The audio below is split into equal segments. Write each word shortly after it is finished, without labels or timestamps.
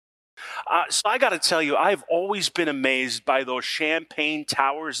So I got to tell you, I've always been amazed by those champagne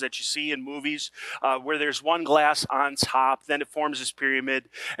towers that you see in movies where there's one glass on top, then it forms this pyramid,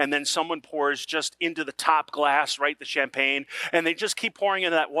 and then someone pours just into the top glass, right, the champagne, and they just keep pouring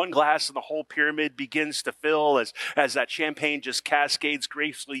into that one glass, and the whole pyramid begins to fill as that champagne just cascades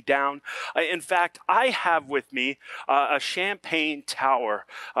gracefully down. In fact, I have with me a champagne tower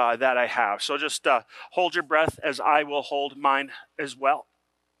that I have. So just hold your breath as I will hold mine as well.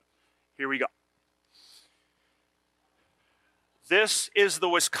 Here we go. This is the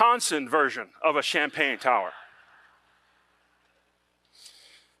Wisconsin version of a champagne tower.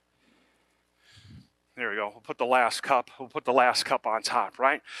 There we go. We'll put the last cup on top,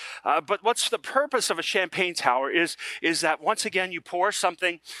 right? But what's the purpose of a champagne tower is that once again, you pour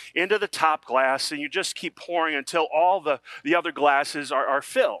something into the top glass and you just keep pouring until all the other glasses are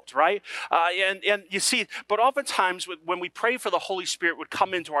filled, right? And you see, but oftentimes when we pray for the Holy Spirit would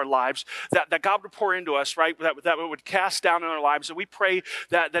come into our lives, that God would pour into us, right? That would cast down in our lives. And we pray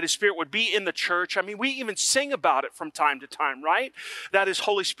that His Spirit would be in the church. I mean, we even sing about it from time to time, right? That His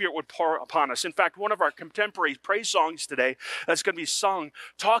Holy Spirit would pour upon us. In fact, one of our contemporary praise songs today that's going to be sung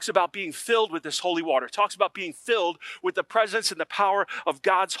talks about being filled with this holy water, talks about being filled with the presence and the power of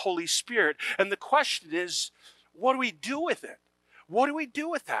God's Holy Spirit. And the question is, what do we do with it? What do we do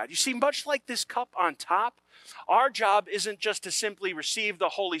with that? You see, much like this cup on top, our job isn't just to simply receive the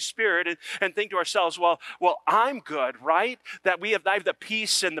Holy Spirit and think to ourselves, well, I'm good, right? That I have the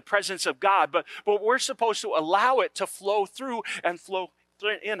peace and the presence of God, but we're supposed to allow it to flow through and flow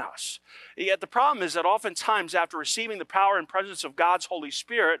in us. Yet the problem is that oftentimes after receiving the power and presence of God's Holy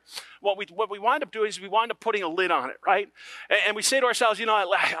Spirit, what we wind up doing is we wind up putting a lid on it, right? And we say to ourselves,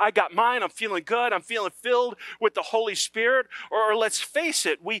 I got mine, I'm feeling good, I'm feeling filled with the Holy Spirit. Or let's face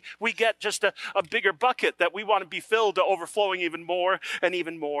it, we get just a bigger bucket that we want to be filled to overflowing even more and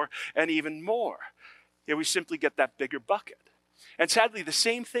even more and even more. Yeah, we simply get that bigger bucket. And sadly, the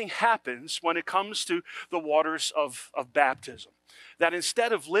same thing happens when it comes to the waters of baptism. That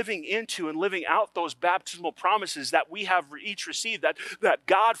instead of living into and living out those baptismal promises that we have each received, that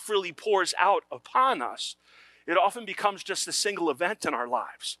God freely pours out upon us, it often becomes just a single event in our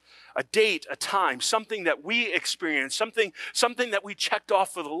lives. A date, a time, something that we experienced, something that we checked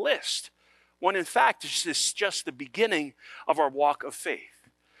off of the list, when in fact it's just the beginning of our walk of faith.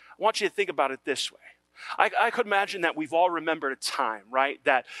 I want you to think about it this way. I could imagine that we've all remembered a time, right,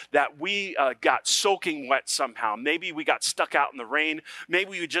 that we got soaking wet somehow. Maybe we got stuck out in the rain.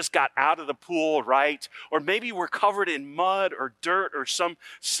 Maybe we just got out of the pool, right? Or maybe we're covered in mud or dirt or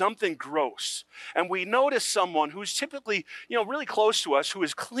something gross. And we notice someone who's typically, really close to us who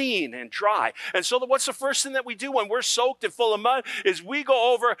is clean and dry. And so what's the first thing that we do when we're soaked and full of mud is we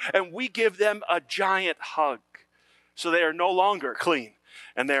go over and we give them a giant hug. So they are no longer clean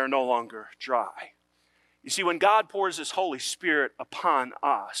and they are no longer dry. You see, when God pours His Holy Spirit upon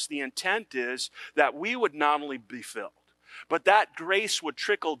us, the intent is that we would not only be filled, but that grace would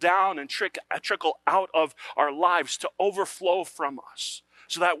trickle down and trickle out of our lives to overflow from us,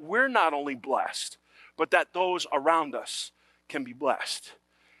 so that we're not only blessed, but that those around us can be blessed.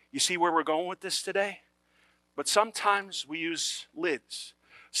 You see where we're going with this today? But sometimes we use lids.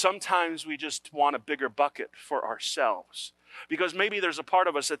 Sometimes we just want a bigger bucket for ourselves. Because maybe there's a part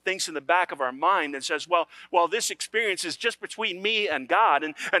of us that thinks in the back of our mind and says, well, this experience is just between me and God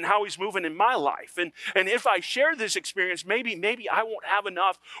and how He's moving in my life. And if I share this experience, maybe I won't have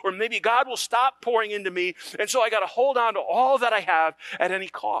enough, or maybe God will stop pouring into me. And so I got to hold on to all that I have at any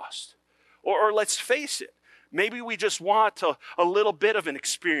cost. Or let's face it, maybe we just want a little bit of an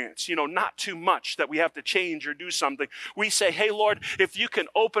experience, not too much that we have to change or do something. We say, hey, Lord, if you can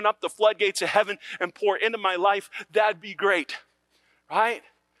open up the floodgates of heaven and pour into my life, that'd be great, right?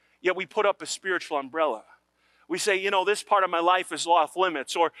 Yet we put up a spiritual umbrella. We say, this part of my life is off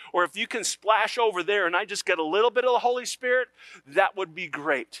limits. Or if you can splash over there and I just get a little bit of the Holy Spirit, that would be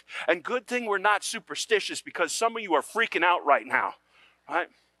great. And good thing we're not superstitious, because some of you are freaking out right now, right?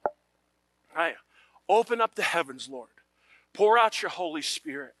 Right? Open up the heavens, Lord. Pour out your Holy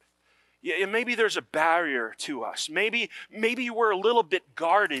Spirit. Yeah, maybe there's a barrier to us. Maybe we're a little bit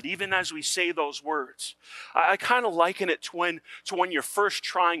guarded even as we say those words. I kind of liken it to when you're first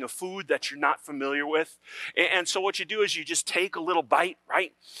trying a food that you're not familiar with. And so what you do is you just take a little bite,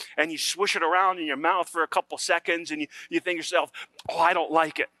 right? And you swish it around in your mouth for a couple seconds and you think to yourself, I don't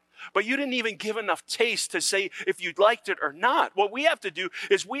like it. But you didn't even give enough taste to say if you liked it or not. What we have to do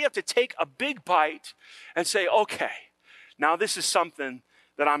is we have to take a big bite and say, okay, now this is something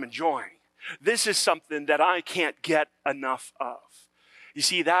that I'm enjoying. This is something that I can't get enough of. You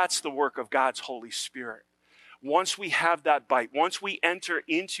see, that's the work of God's Holy Spirit. once we have that bite, once we enter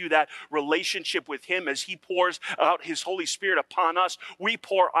into that relationship with him as he pours out his Holy Spirit upon us, we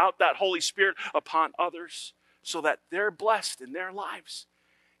pour out that Holy Spirit upon others so that they're blessed in their lives.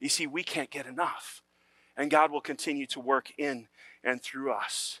 You see, we can't get enough. And God will continue to work in and through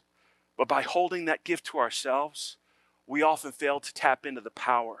us. But by holding that gift to ourselves, we often fail to tap into the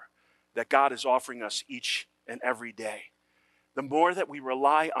power that God is offering us each and every day. The more that we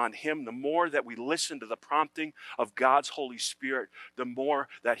rely on him, the more that we listen to the prompting of God's Holy Spirit, the more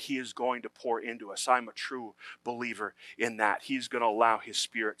that he is going to pour into us. I'm a true believer in that. He's going to allow his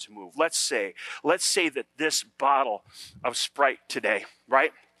Spirit to move. Let's say that this bottle of Sprite today,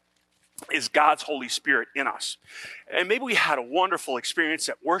 right, is God's Holy Spirit in us. And maybe we had a wonderful experience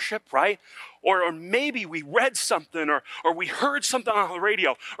at worship, right? Or maybe we read something or we heard something on the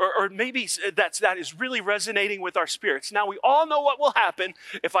radio, or maybe that is really resonating with our spirits. Now, we all know what will happen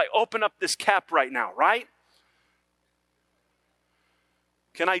if I open up this cap right now, right?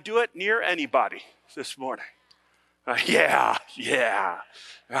 Can I do it near anybody this morning? Yeah,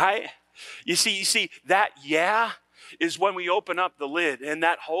 right? You see, that is when we open up the lid and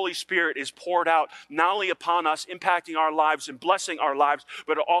that Holy Spirit is poured out not only upon us, impacting our lives and blessing our lives,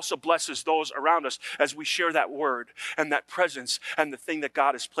 but it also blesses those around us as we share that word and that presence and the thing that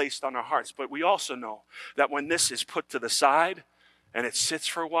God has placed on our hearts. But we also know that when this is put to the side and it sits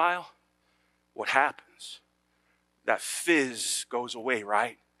for a while, what happens? That fizz goes away,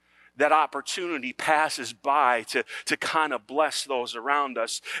 right? That opportunity passes by to kind of bless those around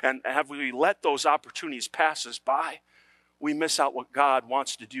us. And have we let those opportunities pass us by, we miss out what God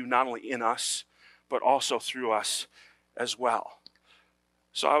wants to do not only in us, but also through us as well.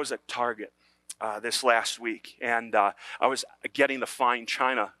 So I was at Target this last week, and I was getting the fine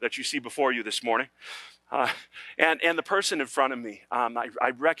china that you see before you this morning. And the person in front of me,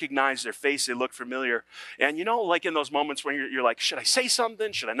 I recognized their face. They looked familiar. And you know, like in those moments when you're like, should I say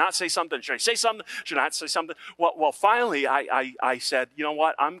something? Should I not say something? Should I say something? Should I not say something? Well, finally, I said, you know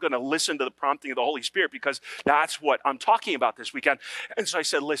what? I'm going to listen to the prompting of the Holy Spirit because that's what I'm talking about this weekend. And so I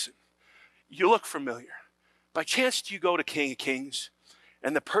said, listen, you look familiar. By chance, do you go to King of Kings?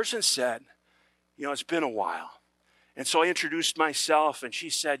 And the person said, you know, it's been a while. And so I introduced myself, and she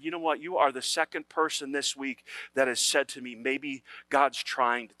said, you know what, you are the second person this week that has said to me, maybe God's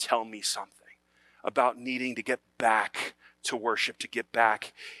trying to tell me something about needing to get back to worship, to get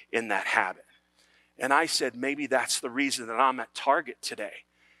back in that habit. And I said, maybe that's the reason that I'm at Target today,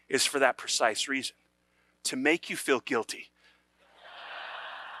 is for that precise reason, to make you feel guilty.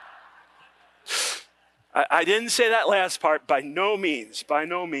 I didn't say that last part, by no means.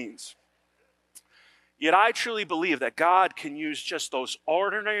 Yet I truly believe that God can use just those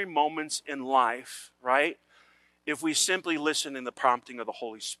ordinary moments in life, right? If we simply listen in the prompting of the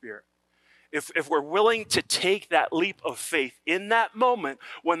Holy Spirit. If we're willing to take that leap of faith in that moment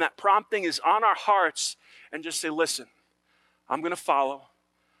when that prompting is on our hearts and just say, listen, I'm going to follow.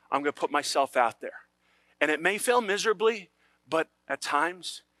 I'm going to put myself out there. And it may fail miserably, but at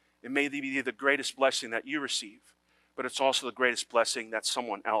times it may be the greatest blessing that you receive, but it's also the greatest blessing that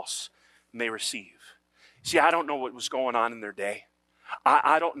someone else may receive. See, I don't know what was going on in their day.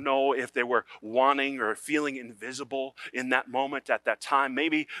 I don't know if they were wanting or feeling invisible in that moment at that time.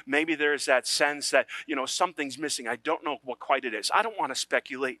 Maybe there's that sense that, you know, something's missing. I don't know what quite it is. I don't want to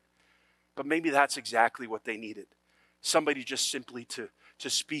speculate, but maybe that's exactly what they needed. Somebody just simply to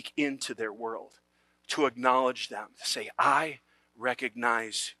speak into their world, to acknowledge them, to say, I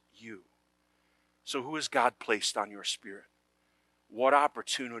recognize you. So who has God placed on your spirit? What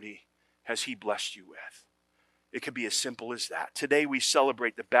opportunity has he blessed you with? It could be as simple as that. Today we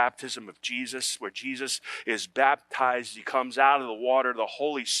celebrate the baptism of Jesus, where Jesus is baptized. He comes out of the water. The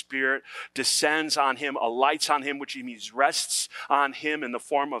Holy Spirit descends on him, alights on him, which means rests on him in the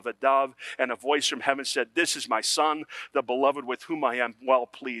form of a dove. And a voice from heaven said, this is my Son, the beloved, with whom I am well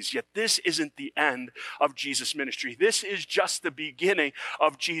pleased. Yet this isn't the end of Jesus' ministry. This is just the beginning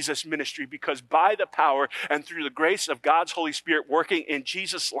of Jesus' ministry, because by the power and through the grace of God's Holy Spirit working in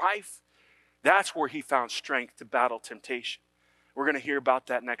Jesus' life, that's where he found strength to battle temptation. We're going to hear about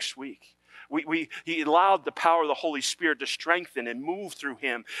that next week. He allowed the power of the Holy Spirit to strengthen and move through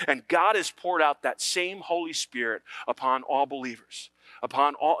him. And God has poured out that same Holy Spirit upon all believers,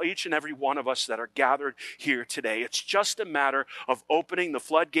 upon each and every one of us that are gathered here today. It's just a matter of opening the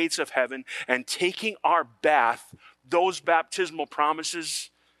floodgates of heaven and taking our bath, those baptismal promises,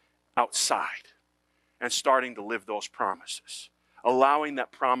 outside and starting to live those promises. Allowing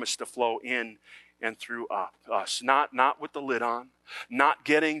that promise to flow in and through us. Not with the lid on. Not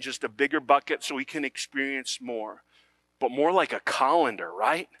getting just a bigger bucket so we can experience more. but more like a colander,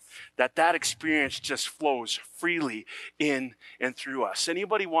 right? That experience just flows freely in and through us.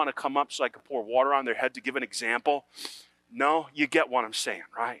 Anybody want to come up so I can pour water on their head to give an example? No? You get what I'm saying,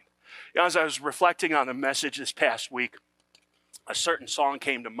 right? As I was reflecting on the message this past week, a certain song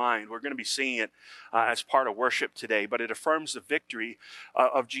came to mind. We're going to be singing it as part of worship today, but it affirms the victory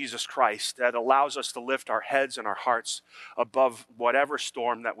of Jesus Christ that allows us to lift our heads and our hearts above whatever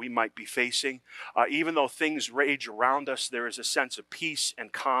storm that we might be facing. Even though things rage around us, there is a sense of peace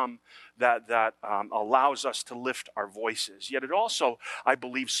and calm that allows us to lift our voices. Yet it also, I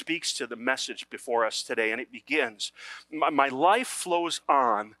believe, speaks to the message before us today, and it begins, my life flows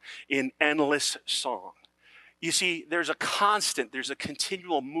on in endless song. You see, there's a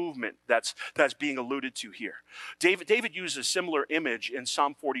continual movement that's being alluded to here. David uses a similar image in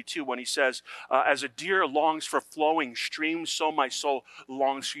Psalm 42 when he says, as a deer longs for flowing streams, so my soul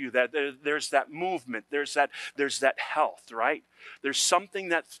longs for you. That there's that movement, there's that health, right? There's something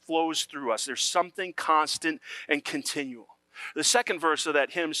that flows through us. There's something constant and continual. The second verse of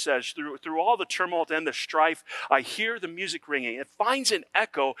that hymn says, through all the tumult and the strife, I hear the music ringing. It finds an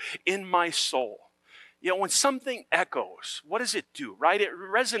echo in my soul. You know, when something echoes, what does it do, right? It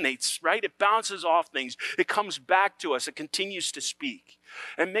resonates, right? It bounces off things. It comes back to us. It continues to speak.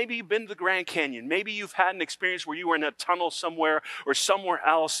 And maybe you've been to the Grand Canyon. Maybe you've had an experience where you were in a tunnel somewhere or somewhere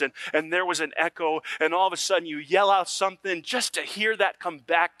else and there was an echo and all of a sudden you yell out something just to hear that come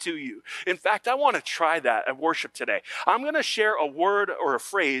back to you. In fact, I want to try that at worship today. I'm going to share a word or a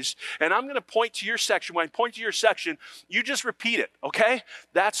phrase and I'm going to point to your section. When I point to your section, you just repeat it, okay?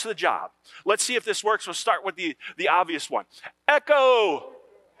 That's the job. Let's see if this works. We'll start with the obvious one. Echo.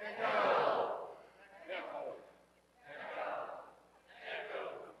 Echo.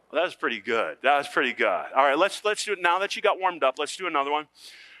 Well, that was pretty good. All right, let's do it now that you got warmed up. Let's do another one.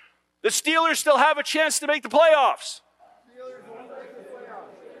 The Steelers still have a chance to make the playoffs.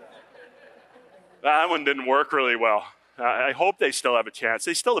 That one didn't work really well. I hope they still have a chance.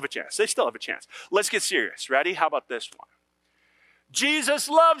 They still have a chance. Let's get serious. Ready? How about this one? Jesus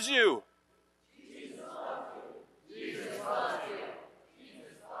loves you. Jesus loves you. Jesus loves you.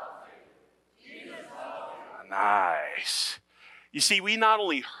 Jesus loves you. Jesus loves you. Nice. You see, we not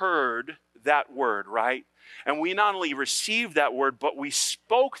only heard that word, right? And we not only received that word, but we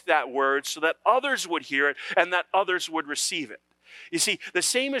spoke that word so that others would hear it and that others would receive it. You see, the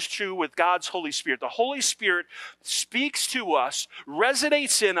same is true with God's Holy Spirit. The Holy Spirit speaks to us,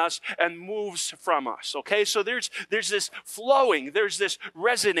 resonates in us, and moves from us, okay? So there's this flowing, there's this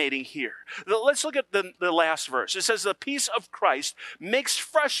resonating here. Let's look at the last verse. It says, the peace of Christ makes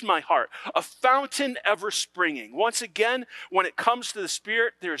fresh my heart, a fountain ever springing. Once again, when it comes to the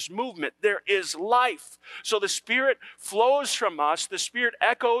Spirit, there's movement, there is life. So the Spirit flows from us, the Spirit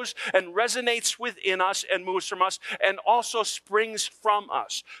echoes and resonates within us and moves from us, and also springs from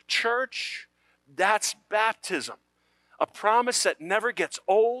us. Church, that's baptism. A promise that never gets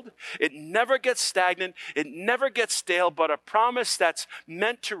old, it never gets stagnant, it never gets stale, but a promise that's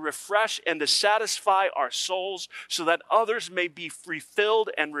meant to refresh and to satisfy our souls so that others may be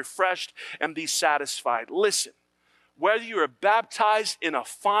refilled and refreshed and be satisfied. Listen, whether you are baptized in a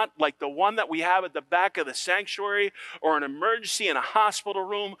font like the one that we have at the back of the sanctuary, or an emergency in a hospital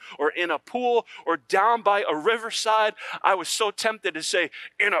room, or in a pool, or down by a riverside, I was so tempted to say,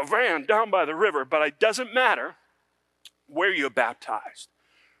 in a van down by the river, but it doesn't matter where you're baptized.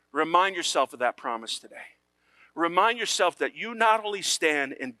 Remind yourself of that promise today. Remind yourself that you not only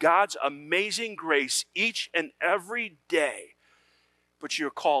stand in God's amazing grace each and every day, but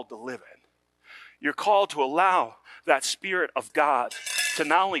you're called to live it. You're called to allow that Spirit of God to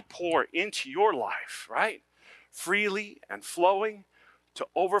not only pour into your life, right? Freely and flowing to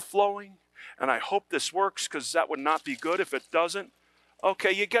overflowing. And I hope this works because that would not be good if it doesn't.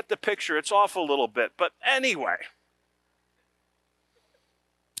 Okay, you get the picture. It's off a little bit. But anyway,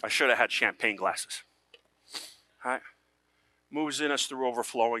 I should have had champagne glasses. All right? Moves in us through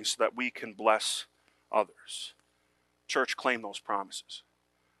overflowing so that we can bless others. Church, claim those promises.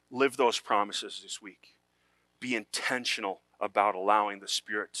 Live those promises this week. Be intentional about allowing the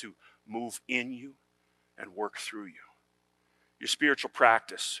Spirit to move in you and work through you. Your spiritual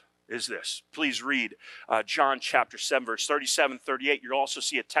practice is this. Please read John chapter 7, verse 37, 38. You'll also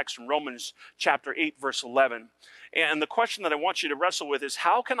see a text from Romans chapter 8, verse 11. And the question that I want you to wrestle with is,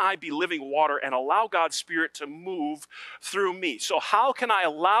 how can I be living water and allow God's Spirit to move through me? So how can I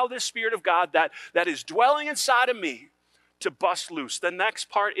allow this Spirit of God that is dwelling inside of me to bust loose? The next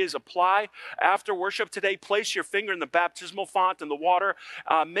part is apply. After worship today, place your finger in the baptismal font in the water.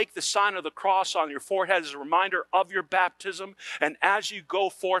 Make the sign of the cross on your forehead as a reminder of your baptism. And as you go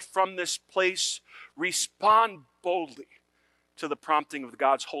forth from this place, respond boldly to the prompting of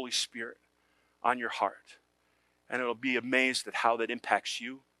God's Holy Spirit on your heart. And it'll be amazed at how that impacts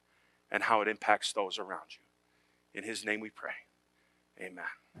you and how it impacts those around you. In his name we pray.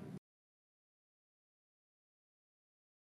 Amen.